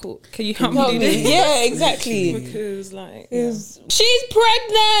 okay, cool. Can you help me do this? Yeah, exactly. Because like, She's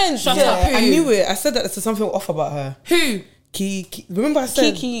pregnant. Shut up. I knew it. I said that there's something off about her. Who? Ki. Remember I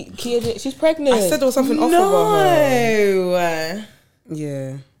said Kiki, she's pregnant. I said there was something off about her. No.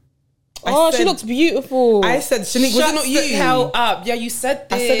 Yeah. She looks beautiful. I said, Shanique, was it not you? Shut the hell up. Yeah, you said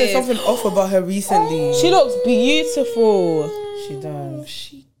this. I said there's something off about her recently. She looks beautiful. She does.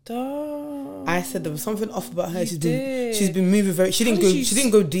 She does. I said there was something off about her. You She's did. been moving very. She How didn't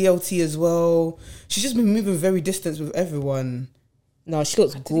go DLT as well. She's just been moving very distant with everyone. No, she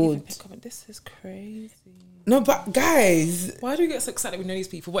looks I didn't even good. pick up on- This is crazy. No, but guys, Why do we get so excited we know these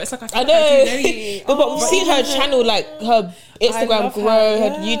people? But it's like I I feel like I do know know. you. But we've seen her channel, like her Instagram love grow, her,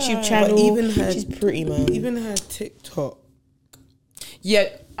 her yeah. YouTube But channel. even her- she's pretty, man. even her TikTok. Yeah,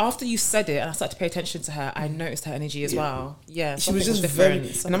 after you said it and I started to pay attention to her, I noticed her energy as well. Yeah, She was something just very.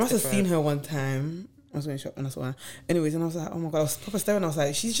 different. And I must have Something seen her one time. I was going to shop and I saw her. Anyways, and I was like, oh my god, I was proper staring. I was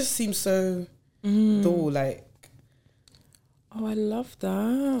like, she just seems so dull. Like, Oh, I love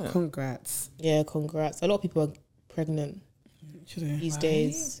that. congrats. Yeah, congrats. A lot of people are pregnant Should I? these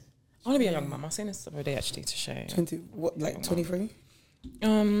days. I want to be a young mum. I was saying this the other day actually to show. 20, what, like 23?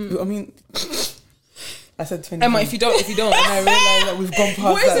 I mean, I said 20. Emma, if you don't, And I realised that we've gone past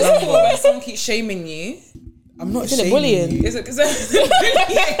what is that this number. for? Where someone keeps shaming you? I'm not Isn't it shaming bullying? you. Is it?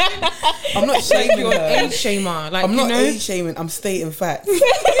 I'm not Like shaming you're an her. age shamer. Like I'm not you know, age shaming. I'm stating facts. Age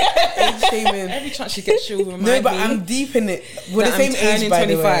shaming. every chance she gets, she'll remind No, but me. I'm deep in it. We're the that same I'm turning age, by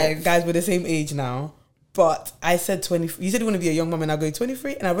the way. 25. Guys, we're the same age now. But I said 20. You said you want to be a young mum, and I go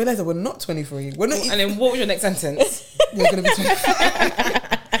 23, and I realized that we're not 23. We're not. And then what was your next sentence? You're gonna be 25.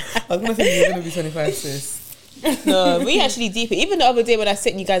 I was gonna say you're gonna be 25, sis. No, we actually deep it. Even the other day when I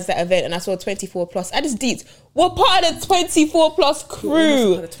sent you guys that event and I saw 24 plus, I just deeped. What part of the 24 plus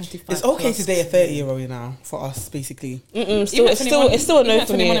crew? It's okay to date a 30-year-old now for us, basically. Still, it's still a no even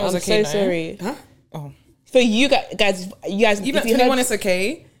for me. 21 it I'm was so okay, no? sorry. Huh? Oh, For you guys, even at if you 21, heard- it's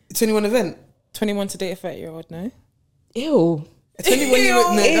okay. 21 event. 21 to date a 30-year-old, no. Ew. A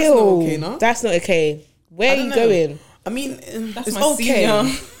 21-year-old. No, that's not okay, no. That's not okay. Where I are you don't know. going? I mean, That's it's my okay.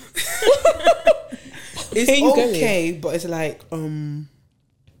 senior. It's Where you going? okay, but it's like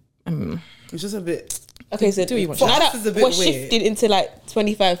it's just a bit. Okay, so do you want now to? that This is a bit we're weird. shifted into like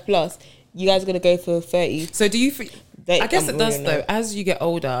 25 plus, you guys are gonna go for 30. So do you? I guess I'm it does really though. not. As you get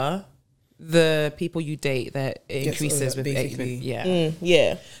older, the people you date that it Gets increases older, with basically. age. Yeah.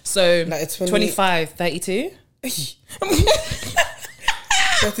 Yeah. So Like a 25, 32.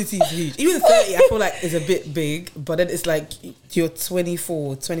 32 is huge. Even 30, I feel like is a bit big, but then it's like you're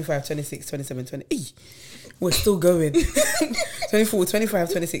 24, 25, 26, 27, 20. We're still going. 24,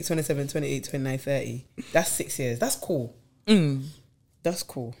 25, 26, 27, 28, 29, 30. That's 6 years. That's cool. That's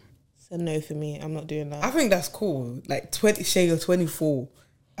cool. So no for me. I'm not doing that. I think that's cool. Like 20, Shay, you're 24.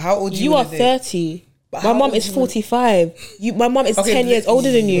 How old You wanna are date? 30. But My how mom old is you wanna- 45. My mom is Okay, 10 years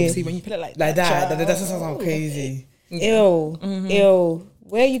older than you. See, when you put it like Like that. child. That doesn't sound crazy. Ew. Ew.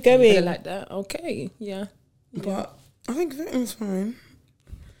 Where are you Put it going? like that. Okay. Yeah. But I think 30 is fine.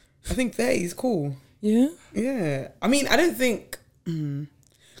 I think 30 is cool. Yeah. Yeah. I mean, I don't think. Can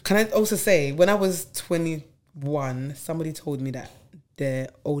I also say, when I was 21, somebody told me that the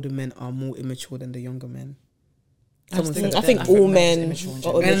older men are more immature than the younger men. Someone said I that. think all men immature in are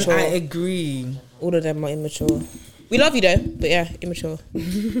general. And immature. I agree. All of them are immature. We love you though, but yeah, immature.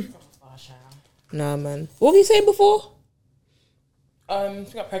 Nah, man. What were you saying before? We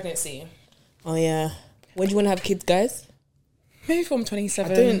got pregnancy. Oh yeah. When do you want to have kids, guys? Maybe from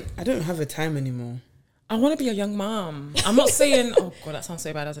 27. I don't have a time anymore. I want to be a young mom. I'm not saying, oh God, that sounds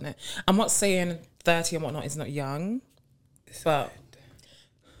so bad, doesn't it? I'm not saying 30 and whatnot is not young, but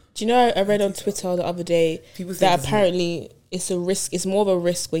Do you know I read on Twitter the other day People say that it's apparently it's a risk. It's more of a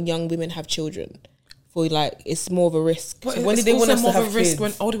risk when young women have children. For like, it's more of a risk. So when did they want us to more of have a risk kids?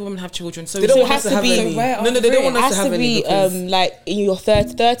 when older women have children. So They don't So it want has us to to have be- any. where are No, they don't want It us has to have to any be because like in your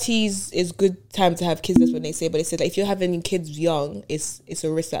 30s is good time to have kids. That's what they say. But it says like if you're having kids young, it's a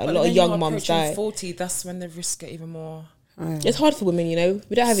risk that a lot of young mums die. 40, that's when the risks get even more. It's hard for women, you know.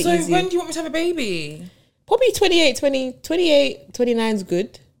 We don't have it So easy. when do you want me to have a baby? Probably 28, 29 is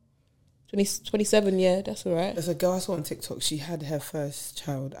good. 27, yeah, that's all right. there's a girl I saw on TikTok. She had her first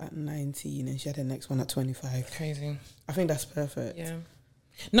child at 19 and she had her next one at 25. Crazy. I think that's perfect. Yeah.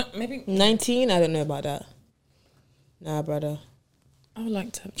 No, maybe 19, I don't know about that. Nah, brother. I would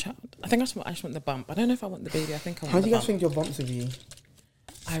like to have a child. I think I just want the bump. I don't know if I want the baby. I think I want How the do you guys bump. think your bumps will be?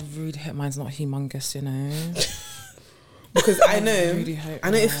 I really hope mine's not humongous, you know. Because I know, really hope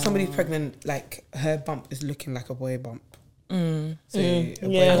if not. somebody's pregnant, like her bump is looking like a boy bump. So a boy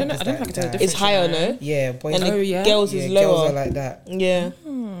Yeah. bump I don't know is if I can like tell the that. difference. It's higher, you know? no? Yeah, boys. And yeah? girls yeah, is girls lower. are like that. Yeah.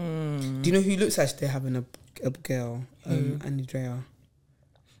 Do you know who looks like they're having a girl? Andrea.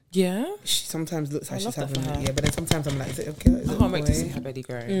 Yeah. She sometimes looks like I she's love that having for her. yeah, but then sometimes I'm like, is it a girl? Is I it can't a wait to see boy? her belly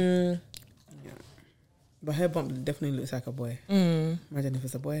grow. Yeah. But her bump definitely looks like a boy. Imagine if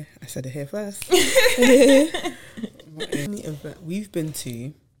it's a boy. I said it here first. We've been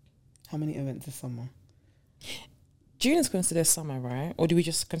to how many events this summer? June is considered summer, right? Or do we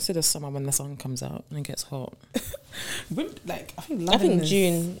just consider summer when the sun comes out and it gets hot? Like I think I London think is-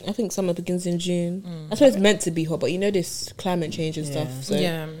 June. I think summer begins in June. I suppose it's meant to be hot, but you know this climate change and Yeah. stuff. So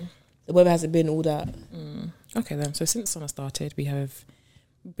Yeah. the weather hasn't been all that. Okay then. So since summer started, we have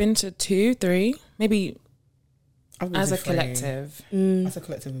been to 2, 3, maybe I've been as to a 3. collective. As a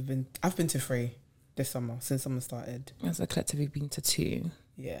collective, I've been to 3 this summer since summer started. As a collective, we've been to 2.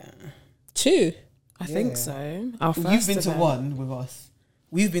 Yeah, 2. I think Yeah. so. Our first you've been to event- 1 with us.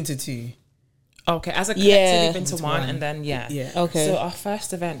 We've been to 2. Okay, as a collective, Yeah. we've been to It's 1, one. and then Yeah. Okay. So our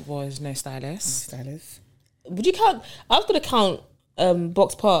first event was No Stylist. Stylist. Would you count? I was gonna count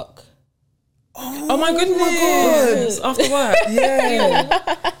Box Park. Oh my goodness! After work. Yeah.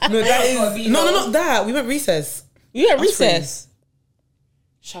 No, that is no, not that. We went recess. You had Us recess.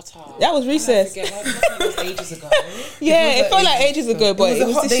 Shut up. That was recess. That was ages ago. Yeah, was it like felt like ages ago, but was it a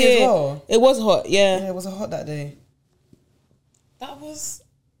was hot this day as year. well. It was hot. Yeah. Yeah, it was a hot that day. That was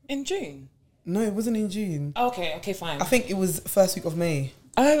in June. No, it wasn't in June. Okay, fine. I think it was first week of May.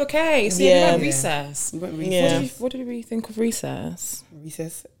 Oh, okay. So Yeah. we went Yeah. recess. We went Yeah. recess. What did we think of recess?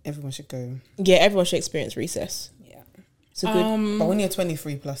 Recess. Everyone should go. Yeah, everyone should experience recess. Yeah. It's a good. But when you're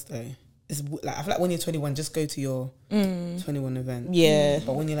 23 plus though, it's like I feel like when you're 21, just go to your 21 event. Yeah.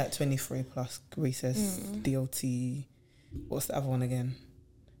 But when you're like 23 plus, recess, DLT, what's the other one again?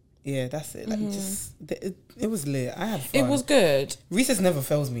 Yeah, that's it. Like it was lit. I had fun. It was good. Recess never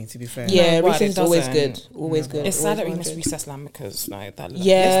fails me, to be fair. Yeah, No, right, recess it is always doesn't. good. Always good. It's sad always that we one missed good. recess land because that.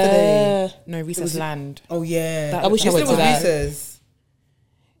 Yeah. No recess land. Oh yeah. I wish I Yes, went there to was that. recess.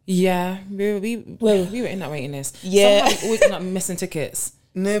 Yeah, we Well- were in that waiting list. Yeah. Somehow we always end up missing tickets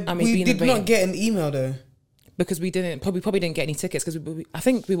No, I mean, we being did a not bait. get an email though. because we probably didn't get any tickets because I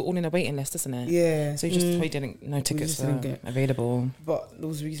think we were all in a waiting list, isn't it? Yeah. So you just probably didn't. No tickets just were didn't get- available. But there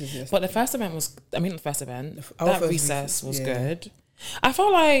was recess. Yes. But the first event was. I mean, the first event. Our That first recess was yeah. good. I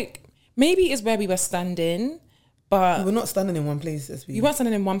felt like maybe it's where we were standing, but we're not standing in one place. As we you weren't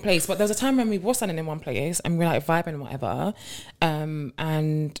standing in one place. But there was a time when we were standing in one place and we were like vibing and whatever, and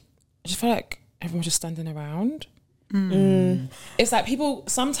I just felt like everyone was just standing around. It's like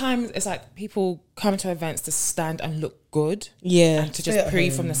sometimes it's like people come to events to stand and look good Yeah. and to Stay just at pre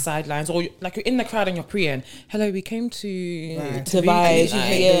home. from the sidelines, or like you're in the crowd and you're preying. Hello, we came to Right. To be vibe, I good, usually like-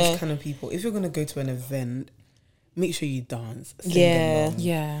 hate Yeah. those kind of people. If you're gonna go to an event, make sure you dance. Sing Yeah. along.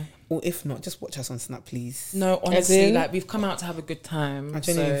 Yeah. Or if not, just watch us on Snap, please. No, honestly, in? like we've come out to have a good time. I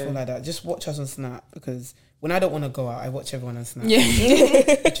genuinely so- feel like that. Just watch us on Snap because when I don't want to go out, I watch everyone on Snap. Yeah. Do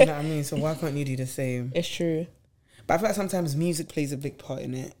you know what I mean? So why can't you do the same? It's true. But I feel like sometimes music plays a big part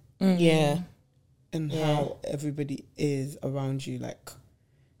in it Yeah. and Yeah. how everybody is around you. Like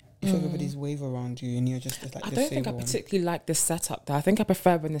if everybody's wave around you and you're just like I the don't think I same one. particularly like this setup though. I think I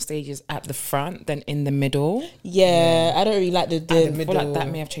prefer when the stage is at the front than in the middle. Yeah. I don't really like the the I feel like middle. that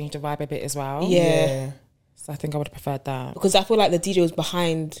may have changed the vibe a bit as well. Yeah. So I think I would have preferred that. because I feel like the DJ was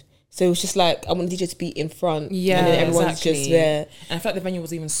behind. So it was just like I want the DJ to be in front. Yeah, And then everyone's exactly. just there. And I felt like the venue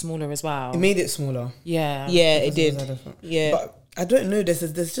was even smaller as well. It made it smaller. Yeah. Yeah, it Because did. was at the front. Yeah. But I don't know.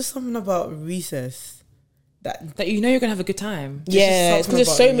 There's just something about recess that That you know you're gonna have a good time. Yeah, just because there's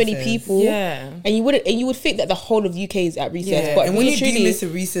something so about many recess. people. Yeah. And you would think that the whole of UK is at recess. Yeah. But and when you literally, do miss a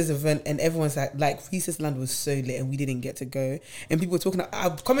recess event and everyone's like recess land was so lit and we didn't get to go and people were talking, I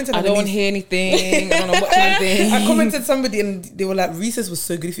commented I don't want to hear anything. I don't want to watch anything. I commented somebody and they were like recess was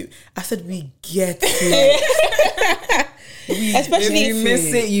so good. If you, I said we get it. especially you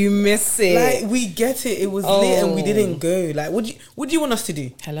miss it, you miss it. Like we get it. It was lit and we didn't go. Like what do you want us to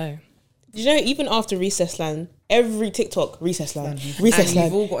do? Hello. you know, even after recess land, every TikTok recess land, recess And land,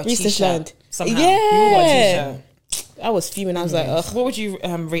 you've all got a recess t-shirt land. somehow. Yeah, You've all got a t-shirt. I was fuming. I was like, ugh. What would you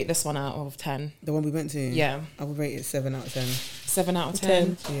rate this one out of 10? The one we went to. Yeah. I would rate it 7 out of 10. 7 out of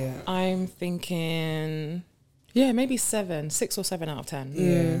 10? Yeah. I'm thinking, yeah, maybe 6 or 7 out of 10.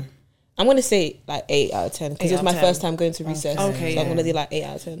 Yeah. I'm gonna say like 8 out of 10 because 8 it was out my of 10. first time going to recess. Okay, so I'm yeah. gonna do like 8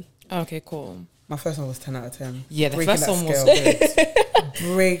 out of 10. Okay, cool. My first one was 10 out of 10. Yeah, the Breaking first that one was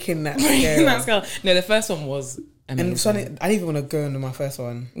scale. Breaking that scale. That's good. No, the first one was amazing. And funny, I didn't even want to go into my first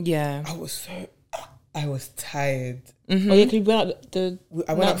one. Yeah. I was so I was tired. Oh yeah, because we went out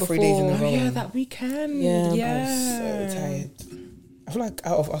I went out 3 days in a row. Oh yeah, that weekend. Yeah. Yeah. I was so tired. I feel like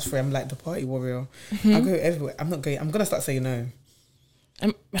out of us three, I'm like the party warrior. I go everywhere. I'm not going. I'm gonna start saying no.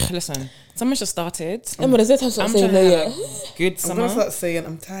 Listen, summer's just started. Emma, there's no time to start I'm saying trying no to yet. have a good I'm summer. gonna start saying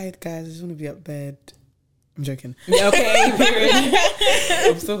I'm tired, guys. I just want to be up bed. I'm joking. Yeah, okay, period.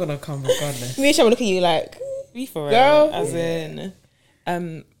 I'm still gonna come regardless. Me and Shan will look at you like, Be for it. Girl. As in,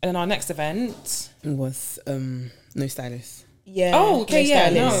 and then our next event. It was no stylist. yeah. Oh, okay, no yeah,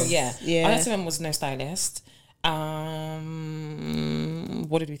 stylist. no, yeah. Yeah. Our next event was no stylist.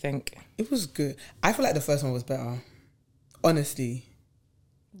 What did we think? It was good. I feel like the first one was better. Honestly,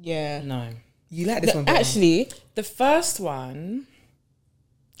 Yeah. No. you like this one better. Actually, The first one,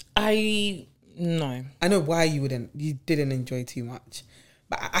 no. I know why you didn't enjoy too much,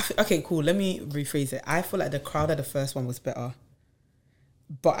 but okay, cool. Let me rephrase it. I feel like the crowd at the first one was better,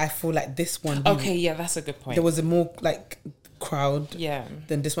 but I feel like this one. Okay, yeah, that's a good point. There was a more like crowd Yeah.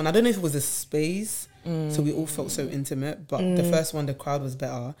 than this one. I don't know if it was a space, so we all felt so intimate. But the first one, the crowd was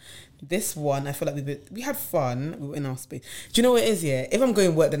better. This one, I feel like we had fun. We were in our space. Do you know what it is? Yeah, if I'm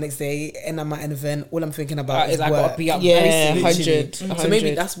going to work the next day and I'm at an event, all I'm thinking about is I work. gotta be up Yeah, very soon. 100. So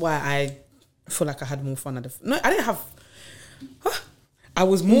maybe that's why I feel like I had more fun at the. No, I didn't have. I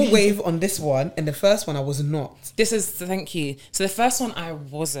was more wave on this one, and the first one I was not. Thank you. So the first one I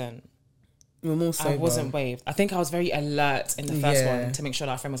wasn't. We were more sober. I wasn't waved. I think I was very alert in the first Yeah. one to make sure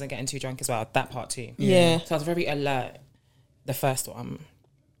that our friend wasn't getting too drunk as well. That part too. yeah. So I was very alert. The first one.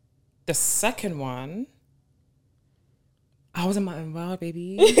 The second one, I was in my own world,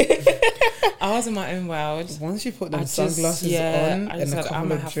 baby. I was in my own world. Once you put them I just- sunglasses yeah, on I and just a said, couple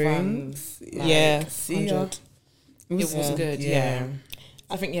I'ma of have drinks, fun. Yeah. see ya. 100. It was good, yeah. Yeah.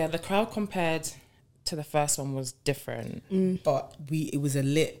 I think, the crowd compared to the first one was different. But it was a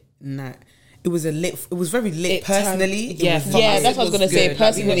lit night. It was very lit It personally. turned- It yeah, was for fun. Yeah, us, that's it what I was was gonna say. good.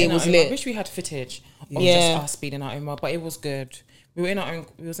 Personally, we were it in was our own- lit. I wish we had footage of Yeah. just us being in our own world, but it was good. We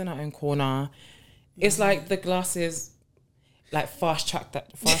was in our own corner. It's like the glasses, like fast track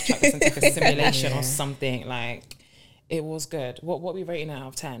this into like a simulation or something. Like, it was good. What are we rating it out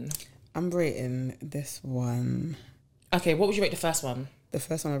of 10? I'm rating this one. Okay, what would you rate the first one? The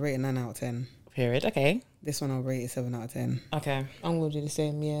first one I rated 9 out of 10. Period. Okay. This one I'll rate 7 out of 10. Okay. I'm gonna do the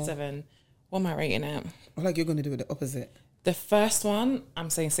same. Yeah. 7. What am I rating it? I feel like you're going to do it the opposite. The first one, I'm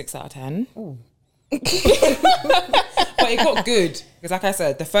saying 6 out of 10. Oh, But it got good. Because like I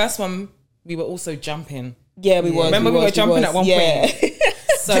said, the first one, we were also jumping. Yeah, we was. Remember we were jumping at one point?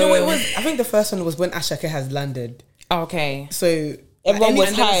 So, do you know what it was? I think the first one was when Ashake has landed. Okay. So Everyone was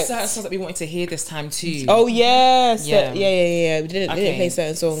And there were hyped. certain songs that we wanted to hear this time too. Oh yes. Yeah. Yeah. We didn't play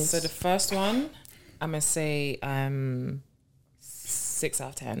certain songs. So the first one, I'm gonna say 6 out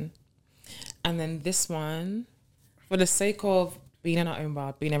of 10. And then this one, for the sake of being in our own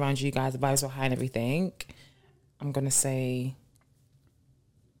world, being around you guys, the vibes were high and everything, I'm gonna say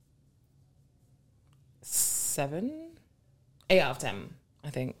 8 out of 10, I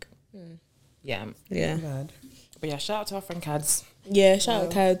think. Yeah. yeah. bad. But yeah, shout out to our friend Cads. Yeah. Shout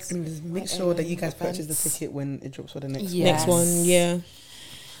out Cads. And just make sure that you guys purchase the ticket when it drops for the next Yeah. Next one. Yeah.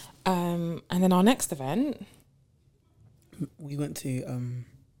 And then our next event. We went to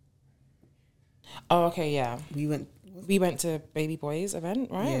Oh, okay, yeah. we went to Baby Boy's event,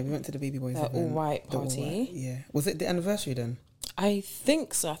 right? yeah, we went to the Baby Boys The event. all-white The party. all-white, yeah. Was it the anniversary then? I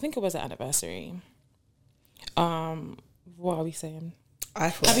think so. I think it was the anniversary. What are we saying? I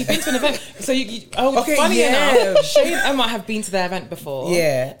thought Have you been to an event? So Okay, funny yeah. enough, Shay and Emma have been to their event before.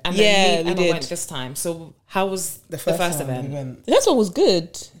 Yeah. And Yeah, then me and we Emma did. went this time. So how was the first one event? we went. That one was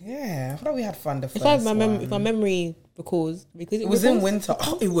good. Yeah, I thought we had fun the first If one. my memory recalls, because It was in winter.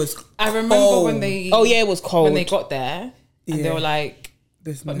 Oh, it was I remember cold. when they Oh yeah, it was cold. when they got there and they Yeah. were like,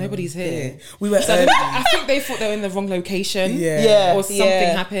 There's but no nobody's one here. We were So early. I think they thought they were in the wrong location. Yeah. Yeah. Or something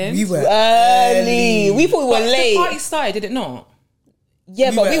happened. We were early. We thought we were But late. the party started, did it not?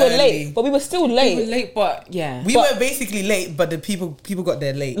 Yeah, We but were we were early. late. But we were still late. We were late, but yeah. We were basically late, but the people got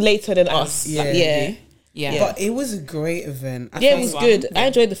there late. Later than That us. was- Yeah. Yeah. Yeah. But it was a great event. I Yeah, it think- was one. good. Yeah. I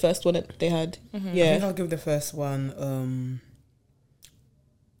enjoyed the first one that they had. I think Yeah. I'll give the first one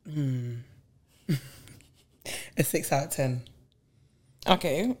a 6 out of 10.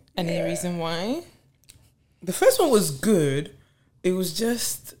 Okay. Any reason why? The first one was good. It was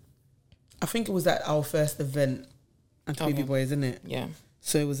just, I think it was at our first event at Baby Okay. Boys, isn't it? Yeah.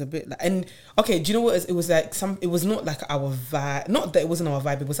 So it was a bit like, and okay, do you know what? It was like it was not like our vibe. Not that it wasn't our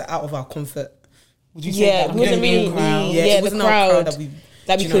vibe. It was out of our comfort. Would you say Yeah, that? we wasn't don't really- crowd. yeah, it the wasn't our crowd. crowd that we.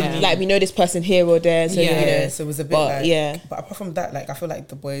 Like we could, like we know this person here or there. So so it was a bit but apart from that, like I feel like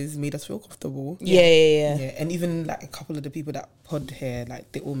the boys made us feel comfortable. Yeah. And even like a couple of the people that pod here,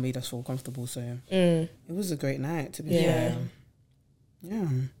 like they all made us feel comfortable. So it was a great night, to be fair. Yeah.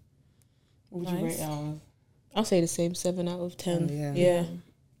 What would you rate ours? I'll say the same, 7 out of 10. Yeah. It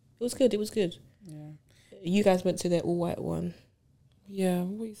was good. Yeah. You guys went to their all white one. Yeah,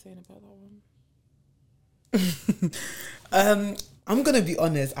 what are you saying about that one? I'm gonna be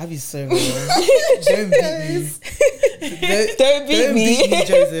honest. I'll be so real. Don't beat me. Don't beat me,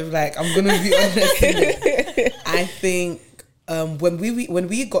 Joseph. Like I'm gonna be honest. I think when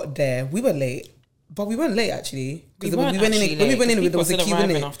we got there, we were late, but we weren't late actually. Because when we went in, there was a queue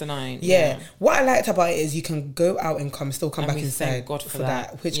in it. After 9. Yeah. What I liked about it is you can go out and come back inside. Thank God for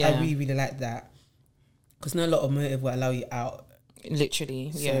that. Which I really, really liked that. Because not a lot of motive will allow you out.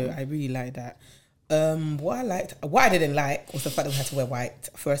 Literally, So I really like that. What I didn't like was the fact that we had to wear white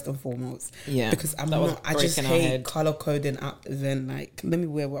first and foremost. Yeah, because I just hate color coding out. Then like, let me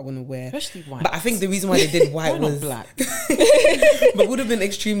wear what I want to wear, especially white. But I think the reason why they did white was black, but would have been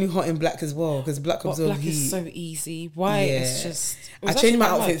extremely hot in black as well because black absorbs heat. Black is so easy. White is just. I changed my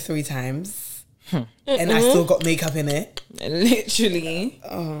outfit 3 times. And I still got makeup in it. Literally.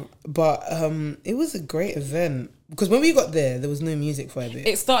 But it was a great event. Because when we got there was no music for a bit.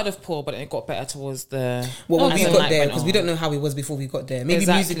 It started off poor, but it got better towards the... Well, when we got there, because we don't know how it was before we got there. Maybe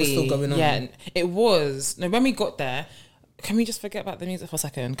music was still going on. Yeah, it was. No, when we got there, can we just forget about the music for a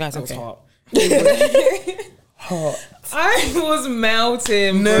second? Guys, it was hot. Hot. I was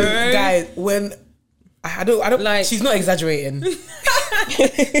melting, no, bro. Guys, when... I don't like. She's not exaggerating. And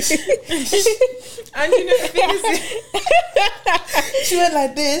you know the thing is, she went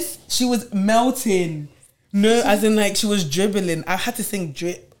like this. She was melting. No, as in like she was dribbling. I had to sing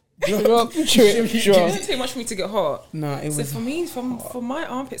drip. It wasn't too much for me to get hot. No, it was. So for me, for my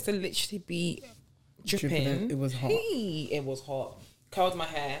armpits to literally be dripping, it was hot. Hey, it was hot. Curled my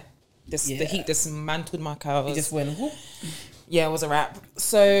hair. The heat dismantled my curls. It just went. Whoop. Yeah, it was a wrap.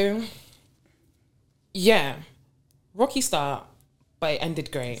 So. Yeah, rocky start, but it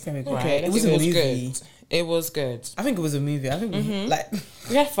ended great. Right? Okay, it was a movie. Good. It was good. I think it was a movie. I think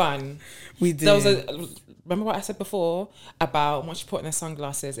we had fun. We did. There was remember what I said before about once you put in her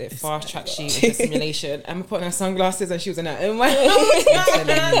sunglasses, it fast tracks you into simulation. Emma put in her sunglasses and she was in her own way.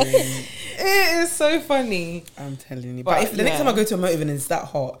 It is so funny. I'm telling you. But if the next time I go to a motive and it's that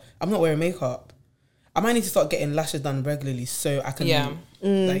hot, I'm not wearing makeup. I might need to start getting lashes done regularly so I can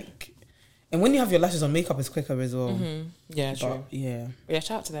like. And when you have your lashes on, makeup is quicker as well. Yeah, true. Yeah. But yeah,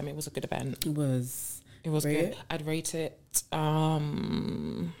 shout out to them. It was a good event. It was good. I'd rate it.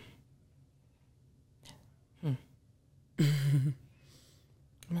 I'm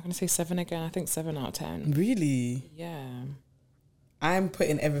not going to say 7 again. I think 7 out of 10. Really? Yeah. I'm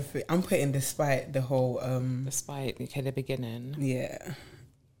putting everything. I'm putting despite the whole. Despite the beginning. Yeah.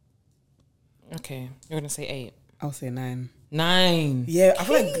 Okay, you're going to say 8. I'll say 9. 9. Yeah, I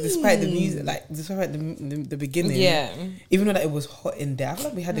feel like despite the music, like despite the beginning, even though that it was hot in there, I feel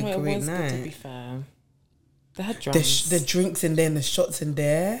like we had a great night. Good, to be fair, they had drums, the drinks in there, and the shots in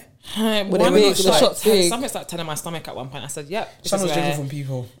there. The shots big. Something started turning my stomach at one point. I said, "Yep." Sean was drinking from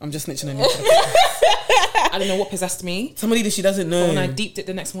people. I'm just snitching on you. I don't know what possessed me. Somebody that she doesn't know. But when I deeped it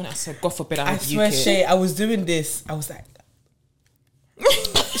the next morning, I said, "God forbid I swear, Shay, I was doing this. I was like.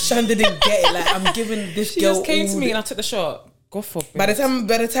 Shan didn't get it. Like I'm giving this girl. She just came to me and I took the shot. God forbid. By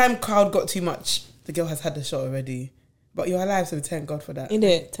the time crowd got too much, the girl has had the shot already. But you're alive, so thank God for that. In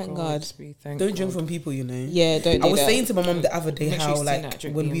it, thank God. Don't drink from people, you know. Yeah, don't. I was saying to my mum the other day how like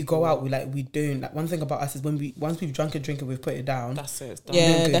when we go out, we don't. Like one thing about us is once we've drunk a drink and we've put it down. That's it.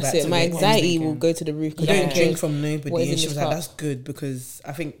 Yeah, that's it. My anxiety will go to the roof. We don't drink from nobody. And she was like, that's good because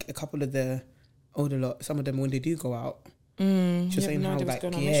I think a couple of the older lot, some of them when they do go out. She was saying how like make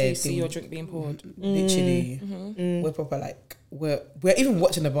sure you see your drink being poured. Literally, we're proper like we're even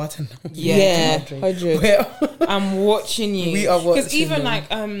watching the bartender. Yeah, 100. I'm watching you. We are watching. Because even like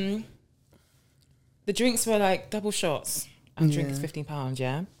the drinks were like double shots. And drink is £15.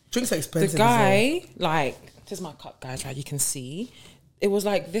 Yeah, drinks are expensive. The guy like this is my cup, guys. Right, you can see it was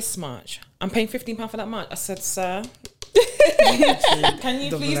like this much. I'm paying £15 for that much. I said, sir. Can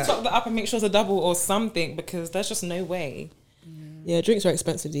you please top that up and make sure it's a double or something because there's just no way. Yeah, drinks are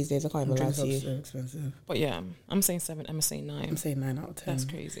expensive these days. I can't even lie to you. So expensive. But yeah, I'm saying 7. I'm saying 9. I'm saying 9 out of 10. That's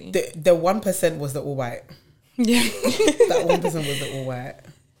crazy. The 1% was the all white. Yeah, that 1% was the all white.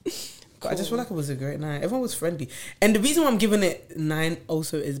 But I just feel like it was a great night. Everyone was friendly. And the reason why I'm giving it 9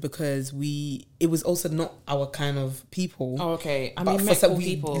 also is because it was also not our kind of people. Oh, okay. I But mean, for some,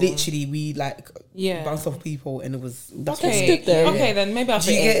 people. we bounced off people, and it was that's Okay. That's good though. Okay, then maybe I'll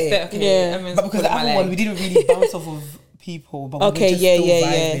Do you say get it. it? Okay. Yeah. I mean, But because the other one, we didn't really bounce off of people, but Okay, we were just yeah, still yeah,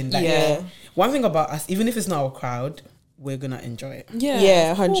 vibing. yeah. Like, Yeah. One thing about us, even if it's not our crowd, we're gonna enjoy it.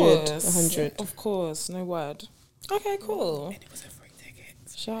 Yeah, of 100, course. 100. Of course, no word. Okay, cool. And it was a free ticket.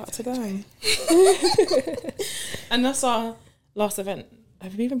 Shout out to them. And that's our last event.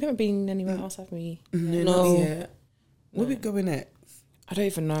 Have we even been anywhere else? Have we? No, No. not yet. Where we going next? I don't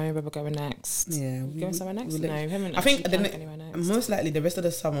even know where we're going next. Yeah, We're going somewhere next? we'll No, let- we haven't. I think actually the planned anywhere next. most likely the rest of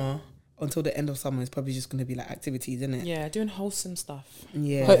the summer until the end of summer is probably just gonna be like activities, isn't it? Yeah, doing wholesome stuff.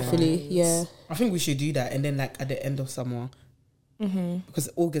 Yeah. Hopefully, yeah. I think we should do that, and then like at the end of summer, because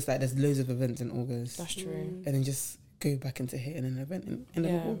August, like there's loads of events in August, That's true. and then just go back into hitting an event in end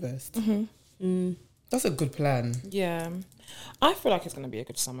of Yeah. August. Mm. That's a good plan. Yeah, I feel like it's gonna be a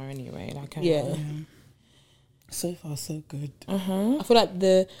good summer anyway. Like, Yeah. So far, so good. I feel like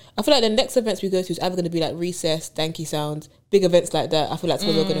the next events we go to is either going to be like Recess, Danky Sounds, big events like that. I feel like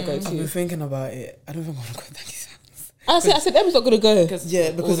that's what we're going to go I've been to. thinking about it. I don't think I want to go to that. I said Emma's not going to go.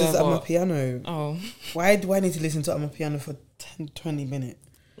 Yeah, because all it's their at my what? piano. Oh, Why do I need to listen to it on my piano for 10, 20 minutes?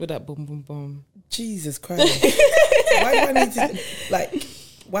 with that boom, boom, boom. Jesus Christ.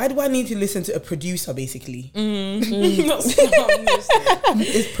 Why do I need to listen to a producer basically?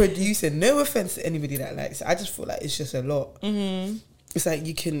 It's producing. No offense to anybody that likes it. I just feel like it's just a lot. It's like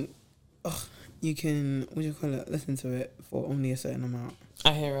you can what do you call it? Listen to it for only a certain amount.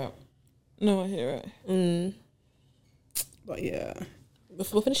 I hear it. No, I hear it. But yeah.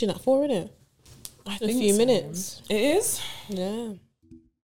 We're finishing at 4, innit? I A think few so. minutes. It is. Yeah.